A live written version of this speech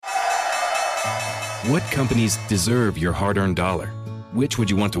What companies deserve your hard-earned dollar? Which would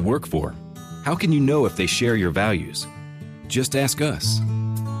you want to work for? How can you know if they share your values? Just ask us.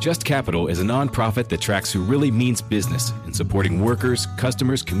 Just Capital is a nonprofit that tracks who really means business in supporting workers,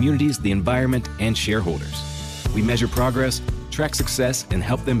 customers, communities, the environment, and shareholders. We measure progress, track success, and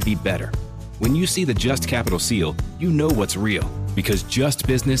help them be better. When you see the Just Capital seal, you know what's real, because just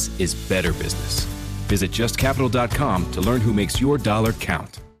business is better business. Visit justcapital.com to learn who makes your dollar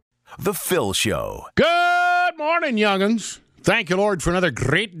count. The Phil Show. Good morning, young'uns. Thank you, Lord, for another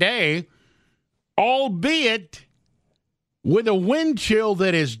great day, albeit with a wind chill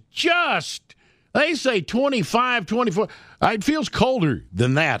that is just, they say 25, 24. It feels colder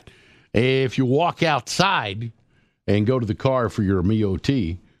than that if you walk outside and go to the car for your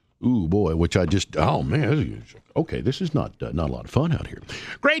MEOT. Ooh, boy, which I just, oh, man, okay, this is not a lot of fun out here.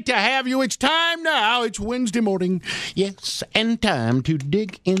 Great to have you. It's time now. It's Wednesday morning. Yes, and time to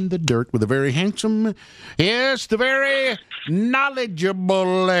dig in the dirt with a very handsome, yes, the very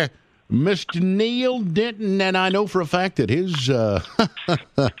knowledgeable Mr. Neal Denton. And I know for a fact that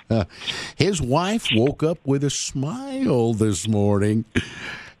his wife woke up with a smile this morning.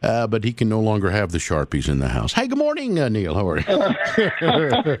 But he can no longer have the Sharpies in the house. Hey, good morning, Neal. How are you?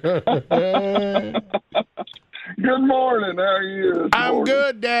 Good morning. How are you? I'm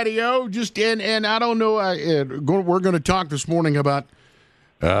good, Daddy-O. Just and I don't know. We're going to talk this morning about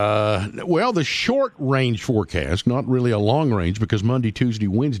the short range forecast, not really a long range, because Monday, Tuesday,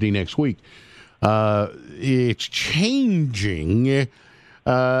 Wednesday next week, it's changing.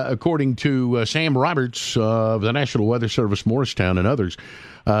 According to Sam Roberts of the National Weather Service, Morristown, and others,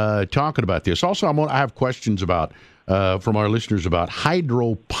 talking about this. Also, I have questions about from our listeners about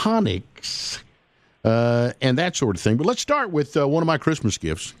hydroponics and that sort of thing. But let's start with one of my Christmas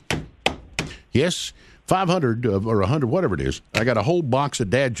gifts. Yes, 500 or 100, whatever it is. I got a whole box of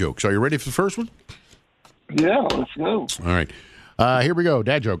dad jokes. Are you ready for the first one? Yeah, let's go. All right. Here we go.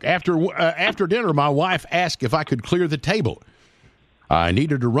 Dad joke. After dinner, my wife asked if I could clear the table. I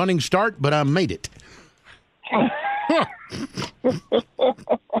needed a running start, but I made it.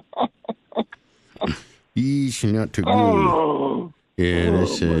 It's not too good. Oh. Yeah,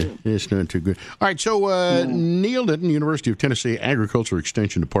 it's not too good. All right, so Neal Denton, University of Tennessee Agriculture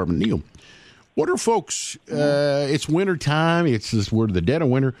Extension Department. Neal, what are folks, it's winter time, we're the dead of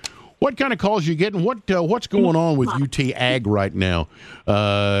winter. What kind of calls you getting? What's going on with UT Ag right now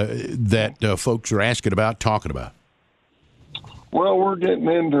that folks are asking about, talking about? Well, we're getting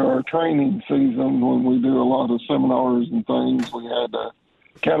into our training season when we do a lot of seminars and things. We had a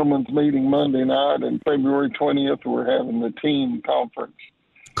cattlemen's meeting Monday night, and February 20th we're having the team conference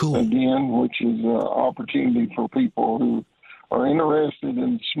again, which is an opportunity for people who are interested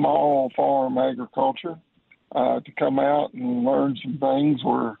in small farm agriculture to come out and learn some things.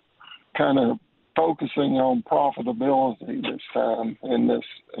 We're kind of focusing on profitability this time in this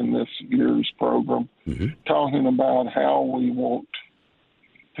year's program, talking about how we want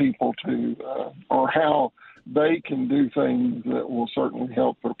people to, or how they can do things that will certainly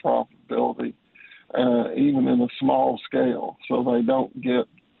help their profitability, even in a small scale, so they don't get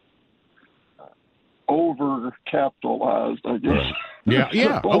over-capitalized, I guess.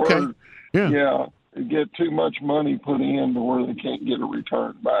 Yeah, okay. Yeah. Get too much money put in to where they can't get a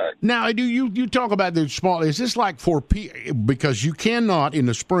return back. Now, do you talk about the small? Is this like because you cannot in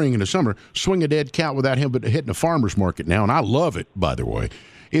the spring and the summer swing a dead cat without him hitting a farmer's market now, and I love it, by the way.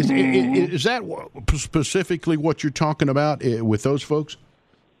 Is that specifically what you're talking about with those folks?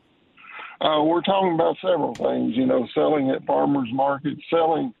 We're talking about several things. Selling at farmers markets,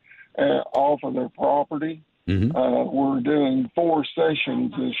 selling off of their property. We're doing 4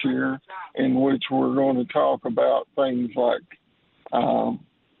 sessions this year in which we're going to talk about things like,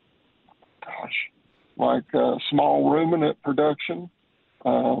 small ruminant production,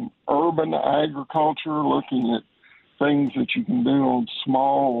 urban agriculture, looking at things that you can do on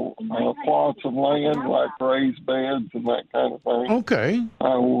small plots of land, like raised beds and that kind of thing. Okay.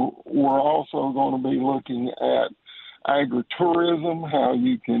 We're also going to be looking at agritourism, how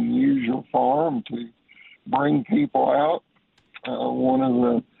you can use your farm to bring people out. One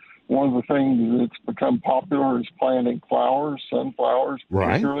of the things that's become popular is planting flowers, sunflowers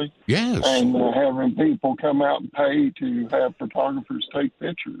particularly. Right. Yes. And having people come out and pay to have photographers take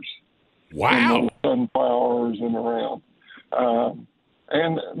pictures. Wow. Of sunflowers and around.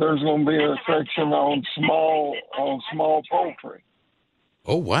 And there's going to be a section on small poultry.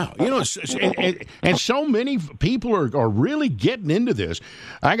 Oh, wow. And so many people are really getting into this.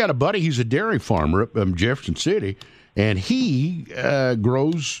 I got a buddy, he's a dairy farmer up in Jefferson City, and he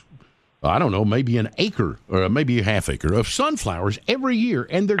grows, I don't know, maybe an acre or maybe a half acre of sunflowers every year,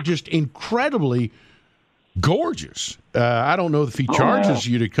 and they're just incredibly gorgeous. I don't know if he charges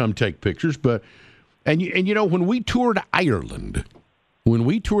you to come take pictures, but and you know, when we toured Ireland,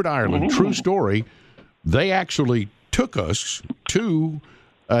 true story, they actually took us to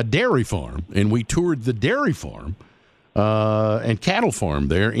a dairy farm, and we toured the dairy farm and cattle farm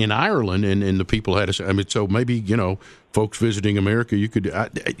there in Ireland, and the people had us. I mean, so maybe, you know, folks visiting America, you could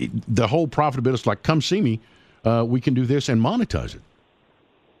the whole profitability is like, come see me. We can do this and monetize it.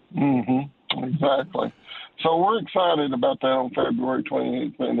 Mm-hmm. Exactly. So we're excited about that on February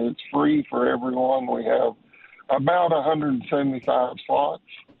 28th, and it's free for everyone. We have about 175 slots.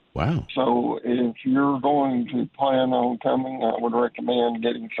 Wow. So if you're going to plan on coming, I would recommend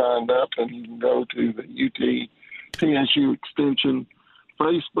getting signed up, and you can go to the UT-TSU Extension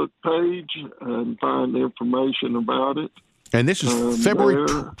Facebook page and find information about it. And this is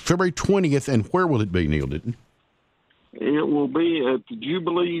February 20th, and where will it be, Neal Denton? It will be at the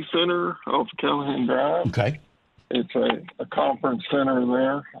Jubilee Center off Callahan Drive. Okay. It's a conference center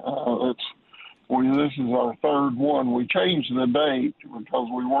there. This is our third one. We changed the date because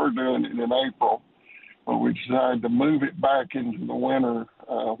we were doing it in April, but we decided to move it back into the winter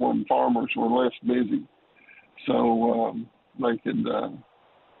when farmers were less busy, so they could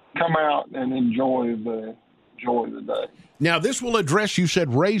come out and enjoy the day. Now, this will address, you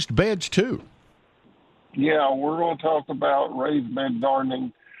said, raised beds too. Yeah, we're going to talk about raised bed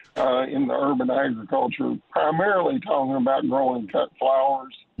gardening in the urban agriculture, primarily talking about growing cut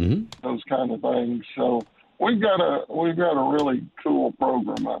flowers, those kind of things. So we've got a really cool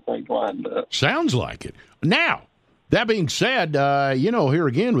program, I think, lined up. Sounds like it. Now, that being said, here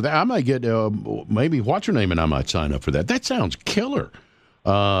again, I might get maybe what's her name, and I might sign up for that. That sounds killer.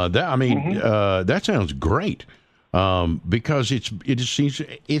 That sounds great because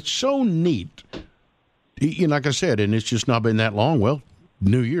it's so neat. Like I said, and it's just not been that long. Well,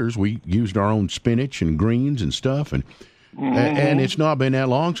 New Year's, we used our own spinach and greens and stuff, and it's not been that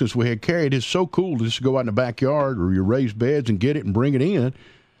long since we had carried. It's so cool to just go out in the backyard or your raised beds and get it and bring it in,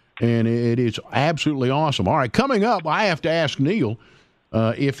 and it is absolutely awesome. All right, coming up, I have to ask Neal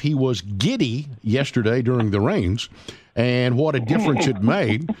if he was giddy yesterday during the rains and what a difference it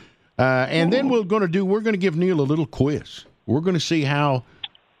made. And then we're going to give Neal a little quiz. We're going to see how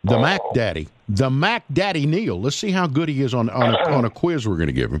the Mac Daddy Neal. Let's see how good he is on a quiz we're going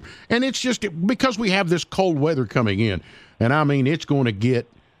to give him. And it's just because we have this cold weather coming in, and I mean it's going to get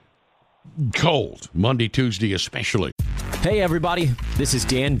cold Monday, Tuesday especially. Hey everybody, this is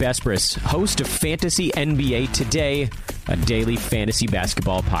Dan Bespris, host of Fantasy NBA Today, a daily fantasy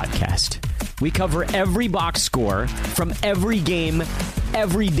basketball podcast. We cover every box score from every game,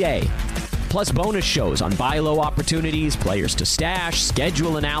 every day. Plus bonus shows on buy low opportunities, players to stash,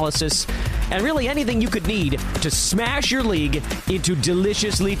 schedule analysis, and really anything you could need to smash your league into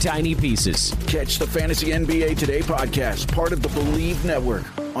deliciously tiny pieces. Catch the Fantasy NBA Today podcast, part of the Believe Network,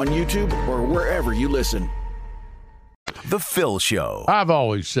 on YouTube or wherever you listen. The Phil Show. I've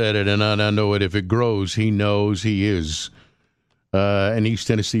always said it, and I know it. If it grows, he knows. He is an East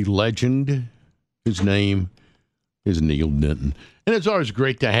Tennessee legend. His name is Neal Denton. And it's always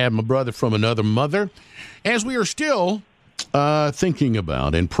great to have my brother from another mother, as we are still thinking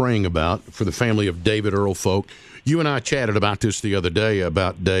about and praying about for the family of David Earl Folk. You and I chatted about this the other day,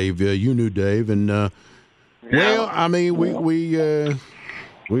 about Dave. You knew Dave, and, well, I mean, we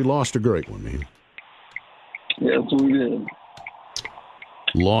lost a great one, man. Yes, we did.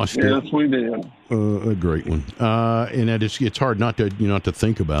 We did. A great one. And it's hard not to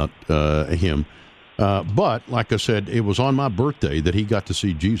think about him. But, like I said, it was on my birthday that he got to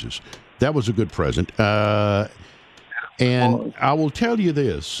see Jesus. That was a good present. And I will tell you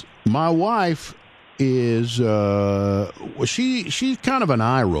this. My wife is, she's kind of an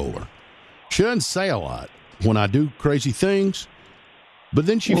eye roller. She doesn't say a lot when I do crazy things. But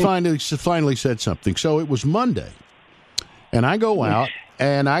then she finally said something. So it was Monday. And I go out.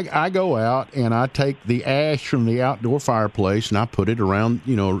 And I go out and I take the ash from the outdoor fireplace and I put it around,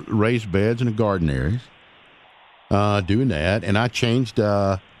 raised beds and the garden areas, doing that. And I changed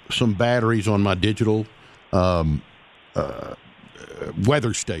some batteries on my digital weather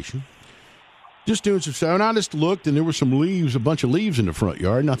station, just doing some stuff. And I just looked and there were some leaves, a bunch of leaves in the front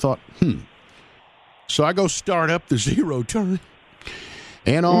yard. And I thought, So I go start up the zero turn.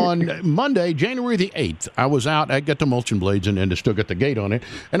 And on Monday, January the 8th, I was out. I got the mulching blades and I still got the gate on it.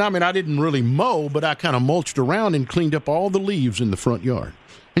 And, I didn't really mow, but I kind of mulched around and cleaned up all the leaves in the front yard.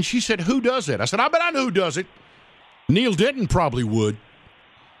 And she said, who does that? I said, I bet I know who does it. Neal Denton probably would.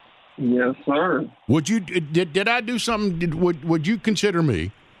 Yes, sir. Would you? Did I do something? Would you consider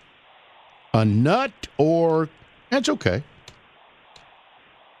me a nut or – that's okay.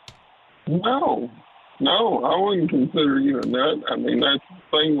 No. No, I wouldn't consider even that. I mean, that's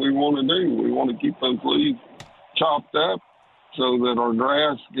the thing we want to do. We want to keep those leaves chopped up so that our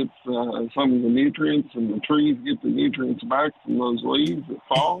grass gets some of the nutrients and the trees get the nutrients back from those leaves that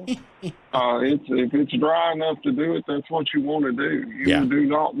fall. If it's dry enough to do it, that's what you want to do. You do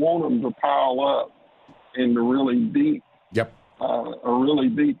not want them to pile up into really deep, a really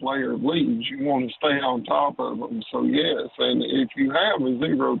deep layer of leaves. You want to stay on top of them. So, yes, and if you have a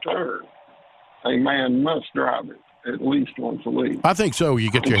zero turn, a man must drive it at least once a week. I think so.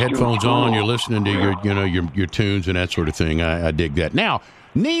 You get your headphones on, you're listening to your tunes and that sort of thing. I dig that. Now,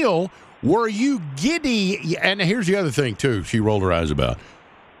 Neal, were you giddy? And here's the other thing too. She rolled her eyes about,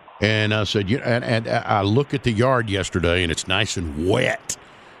 and I said, and I look at the yard yesterday, and it's nice and wet.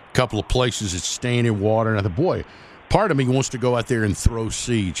 A couple of places it's staying in water, and I thought, boy, part of me wants to go out there and throw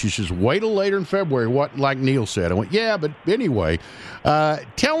seeds. She says, wait till later in February. What, like Neal said? I went, yeah, but anyway,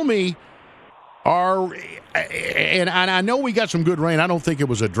 tell me. And I know we got some good rain. I don't think it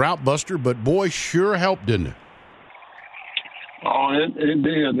was a drought buster, but boy, sure helped, didn't it? Oh, it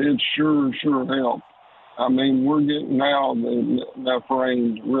did. It sure helped. I mean, we're getting now enough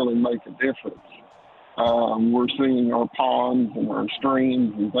rain to really make a difference. We're seeing our ponds and our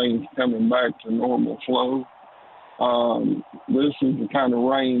streams and things coming back to normal flow. This is the kind of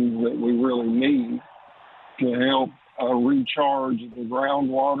rain that we really need to help recharge the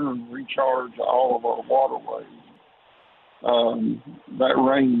groundwater and recharge all of our waterways. That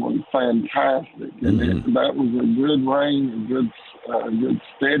rain was fantastic, and that was a good rain, a good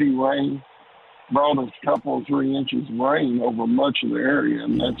steady rain. Brought us a couple of 3 inches of rain over much of the area,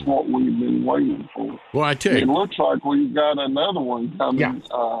 and that's what we've been waiting for. Well, I tell you, it looks like we've got another one coming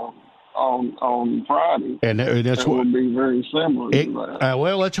on Friday, and that's what will be very similar to that.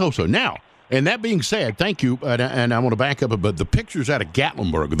 Well, let's hope so. Now. And that being said, thank you, and I want to back up, but the pictures out of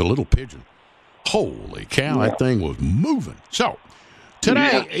Gatlinburg, the little pigeon, holy cow, that thing was moving. So,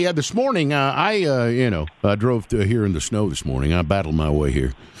 today, this morning, I drove here in the snow this morning. I battled my way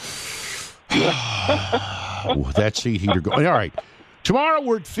here. That seat heater going. All right, tomorrow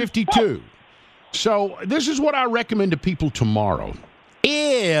we're at 52. So, this is what I recommend to people tomorrow.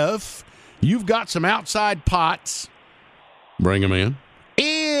 If you've got some outside pots, bring them in.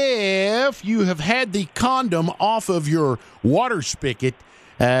 If you have had the condom off of your water spigot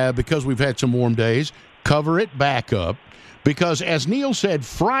because we've had some warm days, cover it back up. Because as Neal said,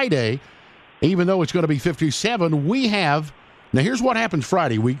 Friday, even though it's going to be 57, we have – now here's what happens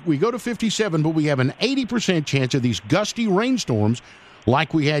Friday. We go to 57, but we have an 80% chance of these gusty rainstorms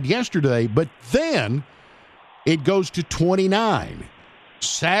like we had yesterday. But then it goes to 29.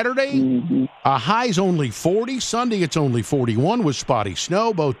 Saturday, a high's only 40. Sunday, it's only 41 with spotty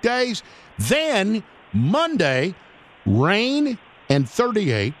snow both days. Then, Monday, rain and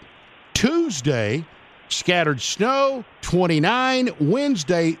 38. Tuesday, scattered snow, 29.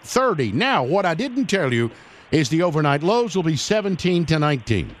 Wednesday, 30. Now, what I didn't tell you is the overnight lows will be 17 to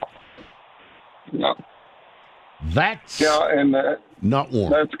 19. No. That's not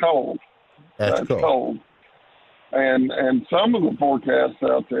warm. That's cold. That's cold. And some of the forecasts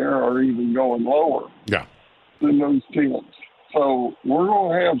out there are even going lower than those temps. So we're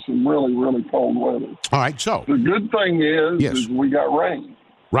going to have some really, really cold weather. All right, so. The good thing is we got rain.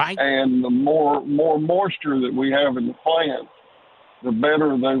 Right. And the more moisture that we have in the plants, the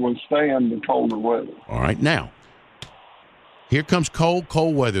better they withstand the colder weather. All right, now, here comes cold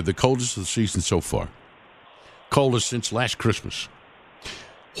weather, the coldest of the season so far. Coldest since last Christmas.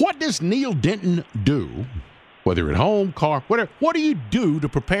 What does Neal Denton do? Whether at home, car, whatever. What do you do to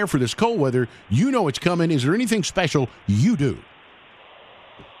prepare for this cold weather? You know it's coming. Is there anything special you do?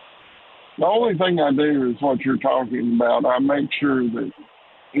 The only thing I do is what you're talking about. I make sure that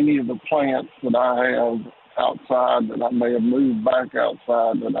any of the plants that I have outside that I may have moved back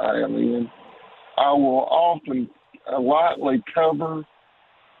outside that I am in, I will often lightly cover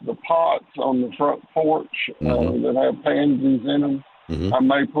the pots on the front porch that have pansies in them. I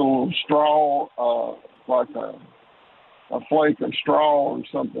may put a little straw, like a flake of straw or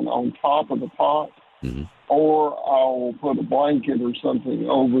something on top of the pot, or I'll put a blanket or something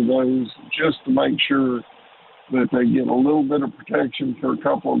over those just to make sure that they get a little bit of protection for a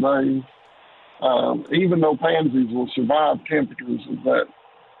couple of days. Even though pansies will survive temperatures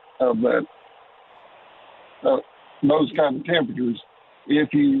of those kind of temperatures,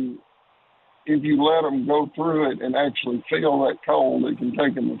 if you let them go through it and actually feel that cold, it can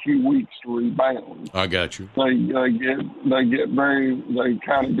take them a few weeks to rebound. I got you. They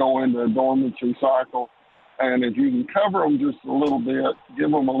kind of go into a dormancy cycle. And if you can cover them just a little bit, give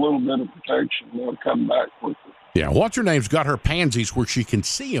them a little bit of protection, they'll come back quickly. Yeah, what's her name's got her pansies where she can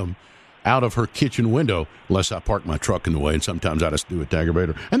see them out of her kitchen window, unless I park my truck in the way, and sometimes I just do a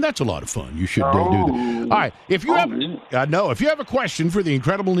aggravator, and that's a lot of fun. You should do that. All right, if you have a question for the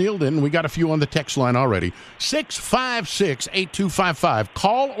incredible Neal Denton, we got a few on the text line already. 656-8255.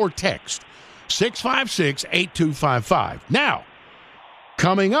 Call or text 656-8255. Now,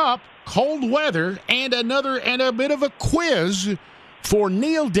 coming up, cold weather and a bit of a quiz for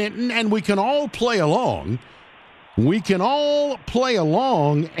Neal Denton, and we can all play along.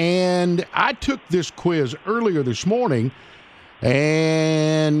 And I took this quiz earlier this morning,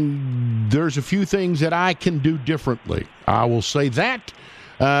 and there's a few things that I can do differently. I will say that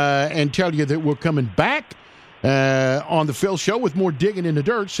and tell you that we're coming back on The Phil Show with more Digging in the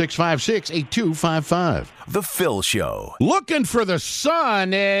Dirt, 656-8255. The Phil Show. Looking for the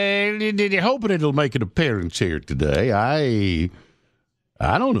sun, hoping it'll make an appearance here today. I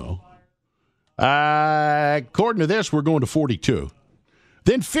don't know. According to this, we're going to 42.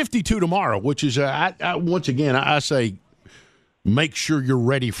 Then 52 tomorrow, which is, once again, I say make sure you're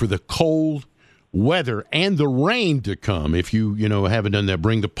ready for the cold weather and the rain to come. If you haven't done that,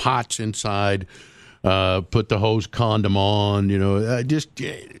 bring the pots inside, put the hose condom on, just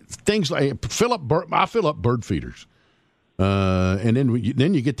things like I fill up bird feeders. And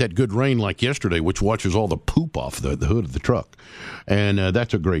then you get that good rain like yesterday, which washes all the poop off the hood of the truck, and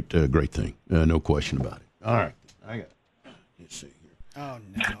that's a great thing, no question about it. All right, let's see here. Oh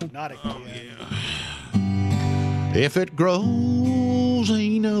no, not again. If it grows,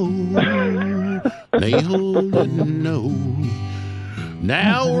 ain't no Neal didn't know.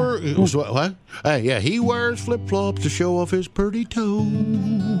 Now what? Hey, yeah, he wears flip flops to show off his pretty toes.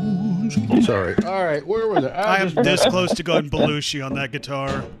 Sorry. All right, where was it? I am this close to going Belushi on that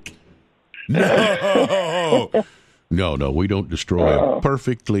guitar. No, we don't destroy a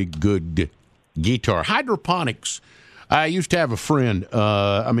perfectly good guitar. Hydroponics. I used to have a friend.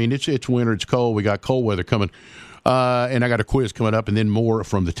 It's winter, it's cold. We got cold weather coming, and I got a quiz coming up, and then more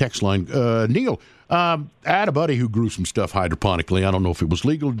from the text line. Neal, I had a buddy who grew some stuff hydroponically. I don't know if it was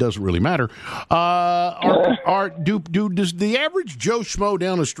legal. It doesn't really matter. Does the average Joe Schmo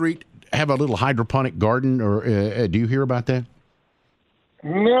down the street have a little hydroponic garden, or do you hear about that?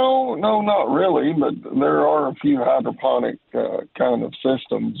 No, not really, but there are a few hydroponic kind of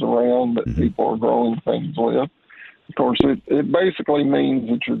systems around that people are growing things with. Of course, it basically means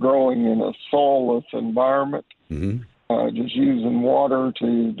that you're growing in a soilless environment, just using water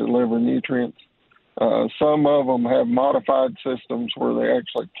to deliver nutrients. Some of them have modified systems where they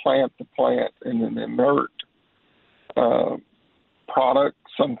actually plant the plant in an inert product,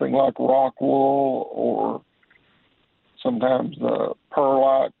 something like rock wool or sometimes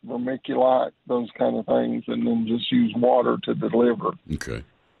perlite, vermiculite, those kind of things, and then just use water to deliver. Okay.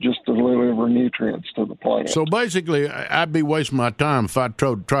 Just to deliver nutrients to the plant. So basically, I'd be wasting my time if I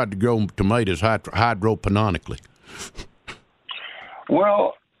tried to grow tomatoes hydroponically.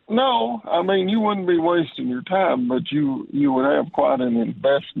 Well, no. I mean, you wouldn't be wasting your time, but you would have quite an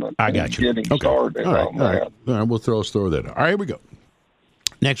investment in getting started on that. All right, we'll throw that out. All right, here we go.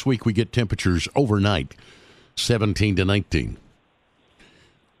 Next week, we get temperatures overnight, 17 to 19.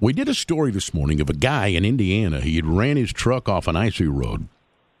 We did a story this morning of a guy in Indiana. He had ran his truck off an icy road,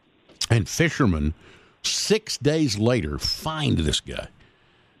 and fishermen 6 days later find this guy,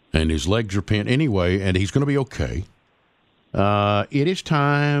 and his legs are pinned anyway, and he's going to be okay. It is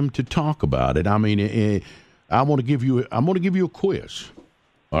time to talk about it. I mean, I want to give you a quiz.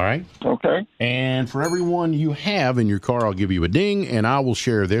 All right. Okay. And for everyone you have in your car, I'll give you a ding, and I will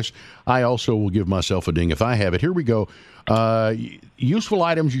share this. I also will give myself a ding if I have it. Here we go. Useful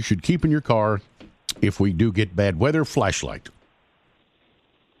items you should keep in your car if we do get bad weather. Flashlight.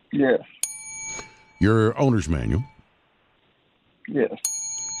 Yes. Your owner's manual. Yes.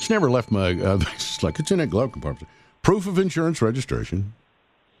 It's never left my. It's like it's in that glove compartment. Proof of insurance registration.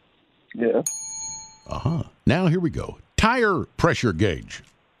 Yes. Now here we go. Tire pressure gauge.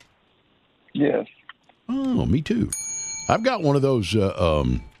 Yes. Oh, me too. I've got one of those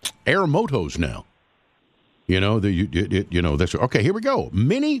Air Motos now. That's okay. Here we go.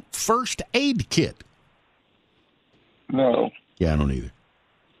 Mini first aid kit. No. Yeah, I don't either.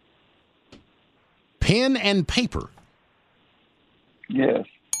 Pen and paper. Yes.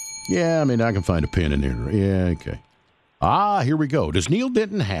 Yeah, I mean, I can find a pen in there. Yeah, okay. Here we go. Does Neal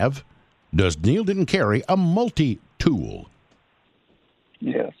Denton carry a multi-tool?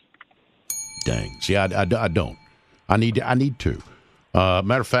 Yes. Dang. See, I don't. I need to.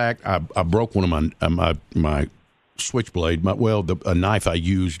 Matter of fact, I broke one of my switchblade. A knife I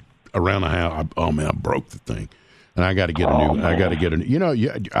used around the house. I broke the thing, and I got to get a new. I got to get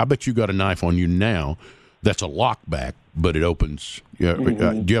a. I bet you got a knife on you now That's a lockback, but it opens. Do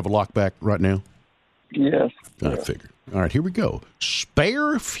you have a lockback right now? Yes. I figured. All right, here we go.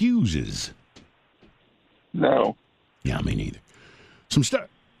 Spare fuses. No. Yeah, me neither. Some stuff.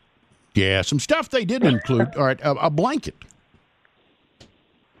 Yeah, some stuff they didn't include. All right, a blanket.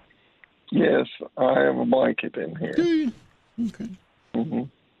 Yes, I have a blanket in here. Do you? Okay. Mm-hmm.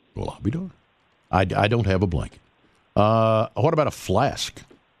 Well, I'll be darned. I don't have a blanket. What about a flask?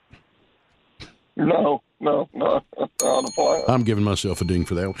 No, not a flask. I'm giving myself a ding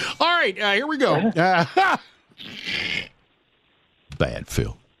for that one. All right, here we go. Bad,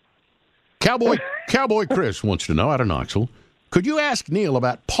 Phil. Cowboy Chris wants to know, out of Knoxville, could you ask Neal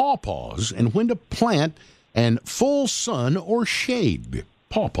about pawpaws and when to plant and full sun or shade?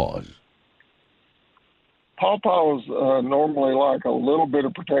 Pawpaws. Pawpaws normally like a little bit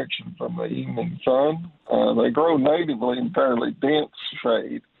of protection from the evening sun. They grow natively in fairly dense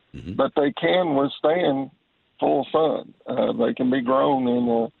shade, but they can withstand full sun. They can be grown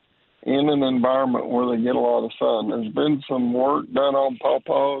in an environment where they get a lot of sun. There's been some work done on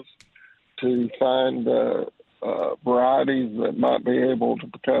pawpaws to find varieties that might be able to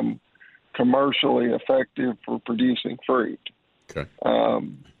become commercially effective for producing fruit. Okay.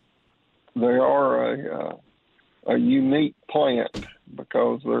 They are a unique plant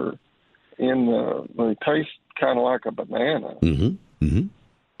because they taste kind of like a banana. Mm-hmm. Mm-hmm.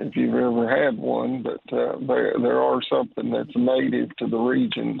 If you've ever had one, but there are something that's native to the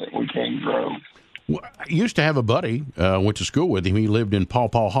region that we can grow. Well, I used to have a buddy, went to school with him. He lived in Paw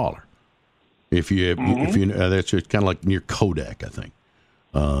Holler. If you that's kind of like near Kodak, I think.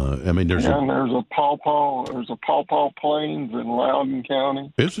 There's a Paw Plains in Loudoun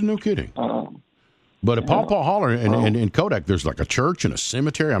County. This is no kidding. But at Paw Holler and Kodak, there's like a church and a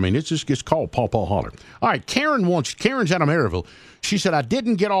cemetery. It's called Paw Holler. All right, Karen's out of Maryville. She said, I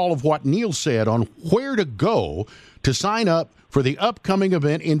didn't get all of what Neal said on where to go to sign up for the upcoming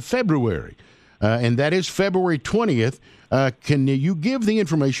event in February. And that is February 20th. Can you give the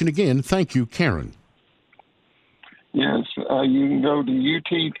information again? Thank you, Karen. Yes, you can go to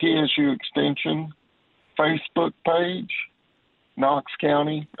UTTSU Extension Facebook page,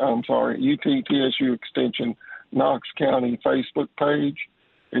 UTTSU Extension Knox County Facebook page.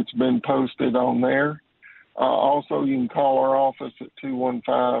 It's been posted on there. Also, you can call our office at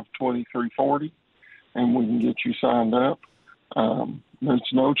 215-2340, and we can get you signed up.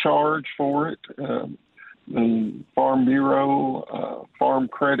 There's no charge for it. The Farm Bureau, Farm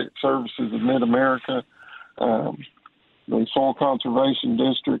Credit Services of Mid-America, the Soil Conservation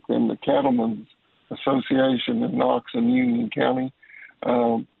District, and the Cattlemen's Association in Knox and Union County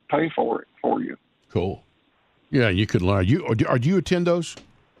pay for it for you. Cool. Yeah, you could learn. Do you attend those?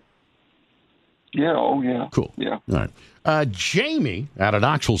 Yeah. Oh, yeah. Cool. Yeah. All right. Jamie out of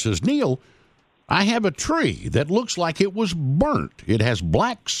Knoxville says, Neal, I have a tree that looks like it was burnt. It has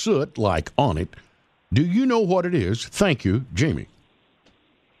black soot on it. Do you know what it is? Thank you, Jamie.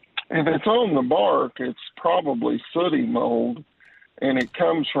 If it's on the bark, it's probably sooty mold, and it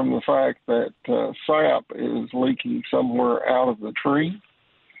comes from the fact that sap is leaking somewhere out of the tree,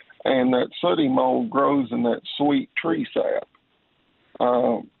 and that sooty mold grows in that sweet tree sap,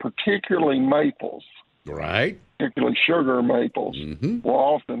 particularly maples. Right. Particularly sugar maples will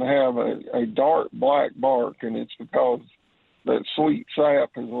often have a dark black bark, and it's because that sweet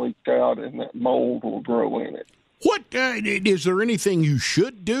sap has leaked out and that mold will grow in it. What is there anything you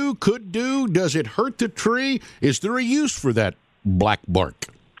should do, could do? Does it hurt the tree? Is there a use for that black bark?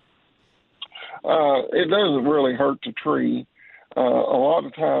 It doesn't really hurt the tree. A lot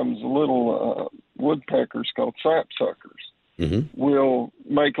of times little woodpeckers called sapsuckers will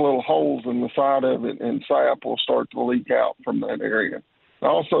make little holes in the side of it, and sap will start to leak out from that area. It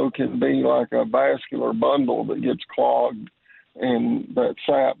also can be like a vascular bundle that gets clogged, and that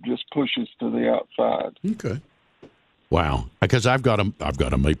sap just pushes to the outside. Okay. Wow. Because I've got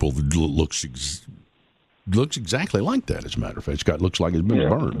a maple that looks exactly like that. As a matter of fact, looks like it's been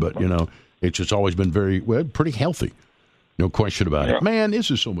burned, but it's just always been pretty healthy. No question about it. Man,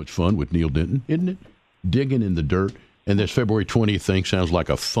 this is so much fun with Neal Denton, isn't it? Digging in the dirt. And this February 20th thing sounds like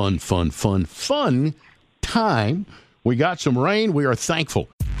a fun time. We got some rain. We are thankful.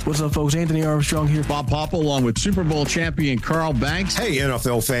 What's up, folks? Anthony Armstrong here. Bob Popple, along with Super Bowl champion Carl Banks. Hey,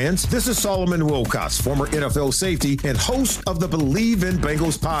 NFL fans. This is Solomon Wilcox, former NFL safety and host of the Believe in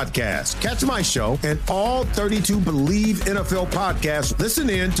Bengals podcast. Catch my show and all 32 Believe NFL podcasts.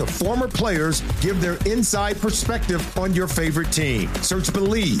 Listen in to former players give their inside perspective on your favorite team. Search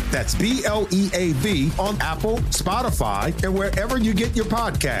Believe, that's BLEAV, on Apple, Spotify, and wherever you get your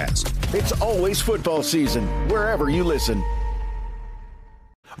podcast. It's always football season, wherever you listen.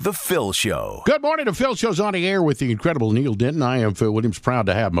 The Phil Show. Good morning. The Phil Show's on the air with the incredible Neal Denton. I am Phil Williams, proud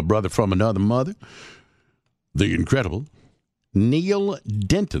to have my brother from another mother, the incredible Neal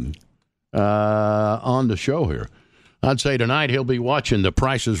Denton, on the show here. I'd say tonight he'll be watching The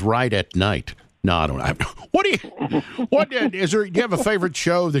Price is Right at night. No, I don't know. Do you have a favorite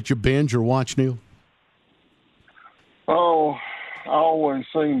show that you binge or watch, Neal? Oh, I always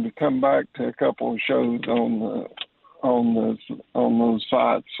seem to come back to a couple of shows on those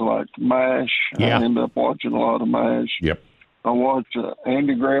sites like MASH. Yeah. I end up watching a lot of MASH. Yep. I watch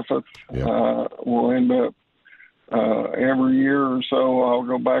Andy Griffith. Yep. Will end up every year or so. I'll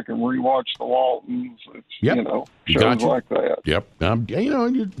go back and rewatch the Waltons. It's, yep. Shows gotcha. like that.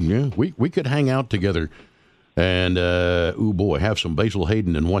 Yep. We could hang out together and have some Basil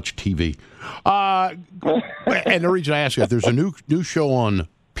Hayden and watch TV. And the reason I ask you, there's a new show on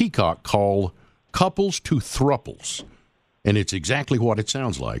Peacock called Couples to Thruples, and it's exactly what it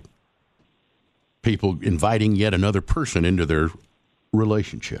sounds like. People inviting yet another person into their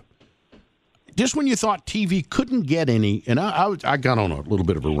relationship. Just when you thought TV couldn't get any, and I got on a little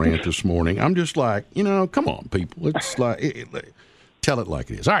bit of a rant this morning. I'm just like, come on, people. It's like, tell it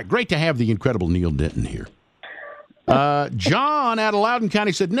like it is. All right, great to have the incredible Neal Denton here. John out of Loudoun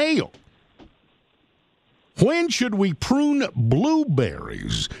County said, Neal, when should we prune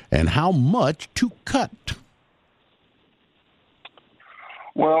blueberries and how much to cut?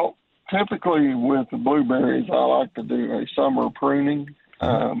 Well, typically with the blueberries, I like to do a summer pruning.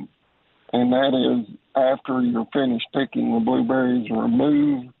 And that is after you're finished picking the blueberries,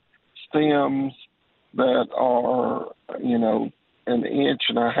 remove stems that are, an inch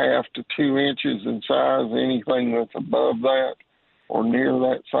and a half to 2 inches in size. Anything that's above that or near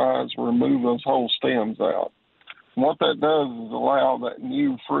that size, remove those whole stems out. And what that does is allow that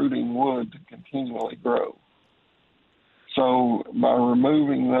new fruiting wood to continually grow. So by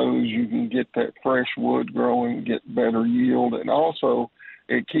removing those, you can get that fresh wood growing, get better yield, and also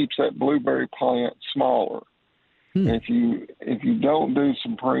it keeps that blueberry plant smaller. If you don't do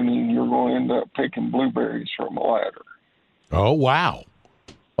some pruning, you're going to end up picking blueberries from a ladder. Oh, wow.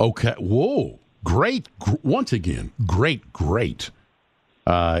 Okay. Whoa. Great. Once again, great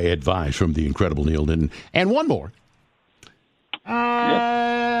advice from the incredible Neal Denton. And one more.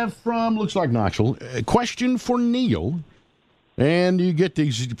 From, looks like Knoxville. A question for Neal. And you get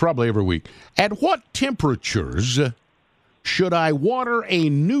these probably every week. At what temperatures should I water a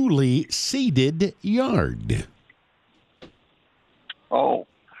newly seeded yard? Oh,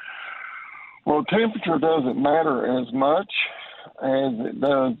 well, temperature doesn't matter as much as it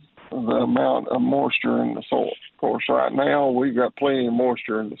does the amount of moisture in the soil. Of course, right now we've got plenty of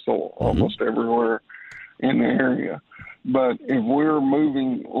moisture in the soil, almost everywhere in the area. But if we're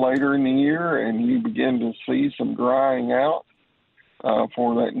moving later in the year and you begin to see some drying out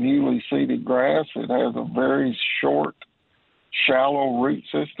for that newly seeded grass, it has a very short, shallow root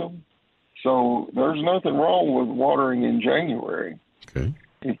system. So there's nothing wrong with watering in January. Okay.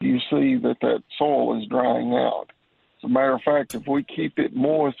 If you see that soil is drying out. As a matter of fact, if we keep it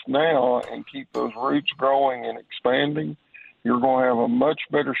moist now and keep those roots growing and expanding, you're going to have a much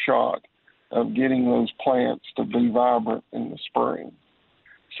better shot of getting those plants to be vibrant in the spring.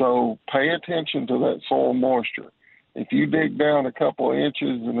 So pay attention to that soil moisture. If you dig down a couple of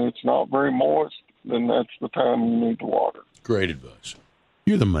inches and it's not very moist, then that's the time you need to water. Great advice.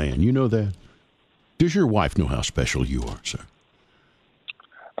 You're the man. You know that. Does your wife know how special you are, sir?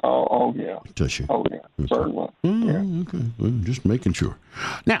 Oh yeah. Does she? Oh, yeah. Okay. Certainly. Yeah. Okay. Well, just making sure.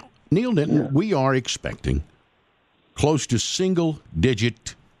 Now, Neal Denton, we are expecting close to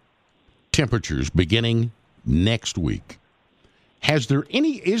single-digit temperatures beginning next week. Is there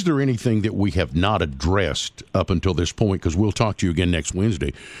anything that we have not addressed up until this point? Because we'll talk to you again next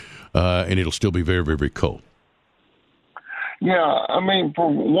Wednesday, and it'll still be very, very, very cold. Yeah, I mean, for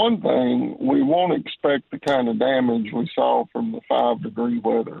one thing, we won't expect the kind of damage we saw from the 5-degree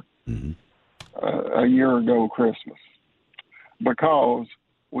weather a year ago Christmas, because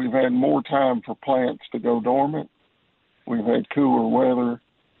we've had more time for plants to go dormant. We've had cooler weather,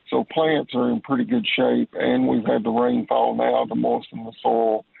 so plants are in pretty good shape, and we've had the rainfall now to moisten the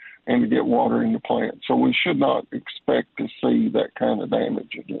soil and to get water in the plant. So we should not expect to see that kind of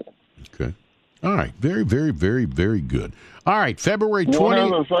damage again. Okay. All right. Very, very, very, very good. All right. February 20th. One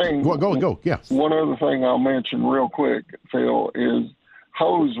other thing. Go. Yeah. One other thing I'll mention real quick, Phil, is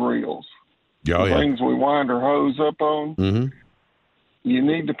hose reels. Things we wind our hose up on. Mm-hmm. You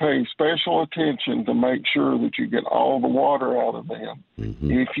need to pay special attention to make sure that you get all the water out of them.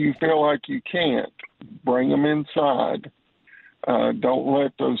 Mm-hmm. If you feel like you can't, bring them inside. Don't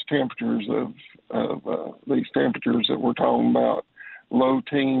let those temperatures of these temperatures that we're talking about low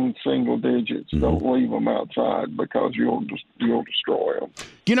teens, single digits. Don't leave them outside because you'll destroy them.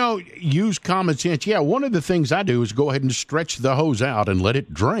 You know, use common sense. Yeah, one of the things I do is go ahead and stretch the hose out and let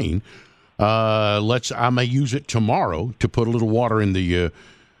it drain. I may use it tomorrow to put a little water in the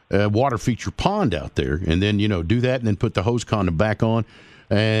water feature pond out there, and then, do that and then put the hose condom back on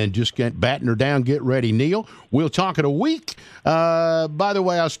and just get batting her down, get ready. Neal, we'll talk in a week. By the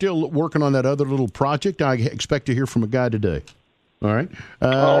way, I'm still working on that other little project. I expect to hear from a guy today. All right.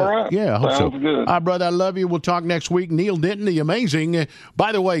 All right. Yeah, I hope Sounds so. good. All right, brother, I love you. We'll talk next week. Neal Denton, the amazing.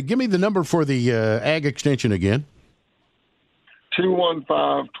 By the way, give me the number for the Ag Extension again.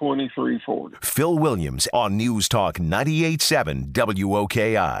 215-2340. Phil Williams on News Talk 98.7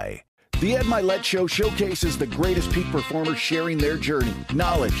 WOKI. The Ed Milet Show showcases the greatest peak performers sharing their journey,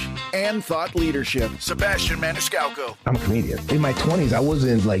 knowledge, and thought leadership. Sebastian Maniscalco. I'm a comedian. In my 20s, I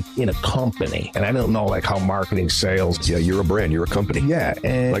wasn't in a company, and I don't know how marketing, sales. Yeah, you're a brand, you're a company. Yeah,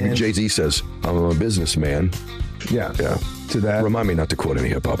 and like Jay-Z says, I'm a businessman. Yeah. To that. Remind me not to quote any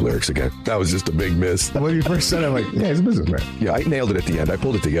hip-hop lyrics again. That was just a big miss. When you first said it, I'm like, yeah, he's a businessman. Yeah, I nailed it at the end. I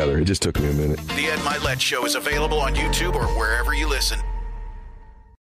pulled it together. It just took me a minute. The Ed Milet Show is available on YouTube or wherever you listen.